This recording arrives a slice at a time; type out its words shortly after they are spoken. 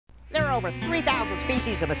are over 3,000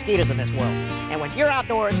 species of mosquitoes in this world. And when you're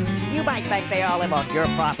outdoors, you might think they all live on your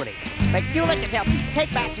property. But Hulett can help you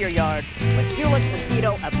take back your yard with Hulett's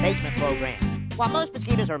Mosquito Abatement Program. While most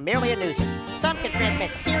mosquitoes are merely a nuisance, some can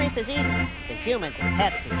transmit serious diseases to humans and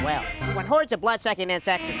pets as well. When hordes of blood-sucking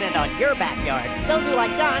insects descend on your backyard, don't do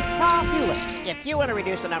like John, call Hulett. If you want to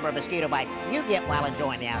reduce the number of mosquito bites you get while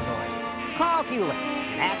enjoying the outdoors, call Hulett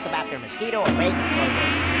and ask about their Mosquito Abatement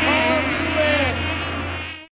Program. Call Hulett!